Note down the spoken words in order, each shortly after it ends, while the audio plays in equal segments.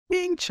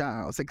King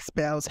Charles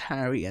expels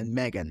Harry and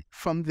Meghan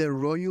from their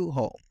royal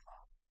home.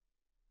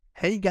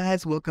 Hey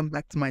guys, welcome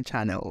back to my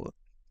channel.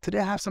 Today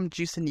I have some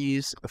juicy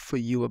news for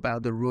you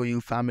about the royal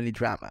family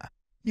drama.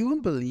 You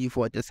won't believe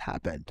what just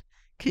happened.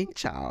 King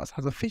Charles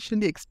has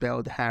officially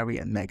expelled Harry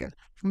and Meghan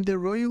from their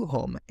royal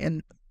home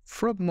in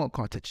Frogmore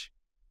Cottage.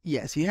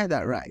 Yes, you heard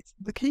that right.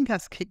 The king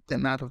has kicked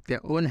them out of their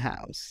own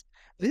house.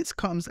 This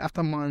comes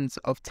after months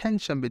of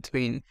tension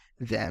between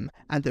them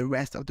and the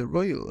rest of the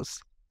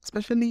royals,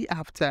 especially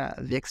after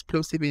the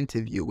explosive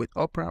interview with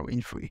Oprah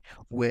Winfrey,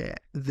 where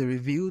they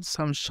revealed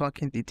some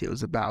shocking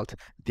details about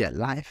their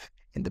life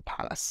in the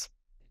palace.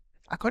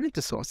 According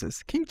to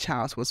sources, King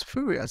Charles was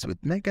furious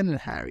with Meghan and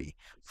Harry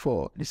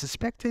for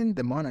disrespecting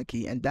the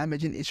monarchy and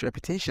damaging its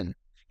reputation.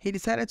 He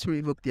decided to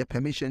revoke their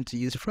permission to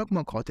use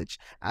Frogmore Cottage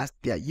as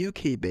their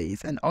UK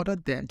base and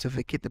ordered them to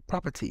vacate the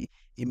property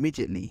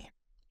immediately.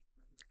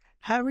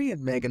 Harry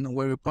and Meghan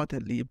were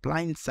reportedly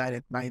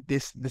blindsided by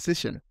this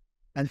decision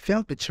and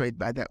felt betrayed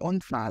by their own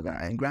father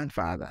and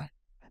grandfather.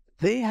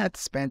 They had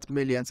spent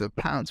millions of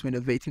pounds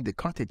renovating the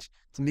cottage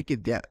to make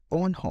it their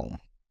own home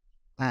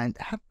and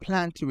had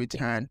planned to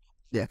return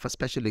there for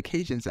special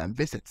occasions and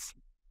visits.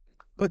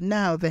 But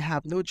now they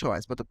have no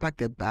choice but to pack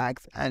their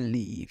bags and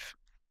leave.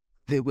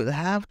 They will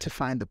have to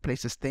find a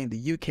place to stay in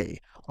the UK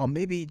or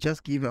maybe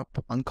just give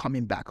up on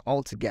coming back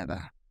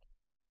altogether.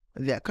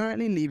 They are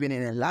currently living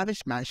in a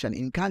lavish mansion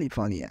in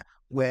California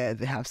where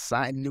they have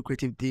signed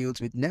lucrative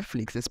deals with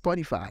Netflix and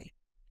Spotify.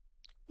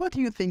 What do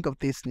you think of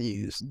this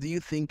news? Do you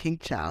think King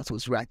Charles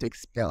was right to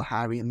expel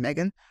Harry and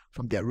Meghan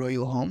from their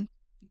royal home?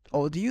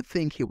 Or do you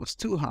think he was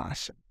too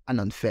harsh and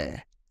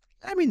unfair?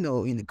 Let me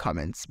know in the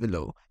comments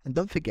below, and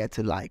don't forget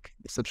to like,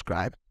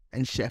 subscribe,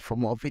 and share for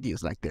more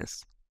videos like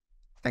this.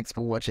 Thanks for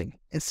watching,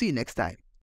 and see you next time.